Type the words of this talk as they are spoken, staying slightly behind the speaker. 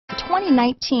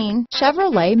2019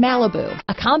 Chevrolet Malibu,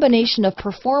 a combination of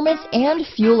performance and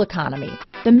fuel economy.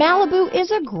 The Malibu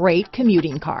is a great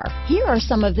commuting car. Here are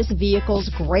some of this vehicle's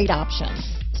great options: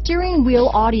 steering wheel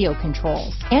audio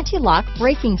controls, anti-lock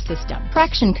braking system,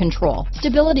 traction control,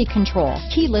 stability control,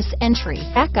 keyless entry,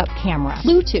 backup camera,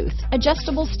 Bluetooth,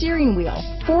 adjustable steering wheel,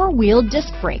 four-wheel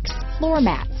disc brakes, floor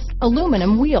mats,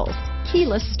 aluminum wheels,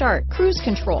 keyless start, cruise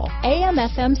control,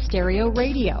 AM/FM stereo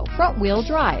radio, front wheel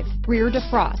drive, rear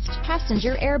defrost,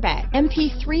 passenger airbag,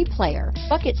 MP3 player,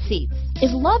 bucket seats.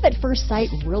 Is love at first sight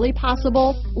really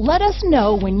possible? Let us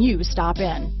know when you stop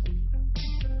in.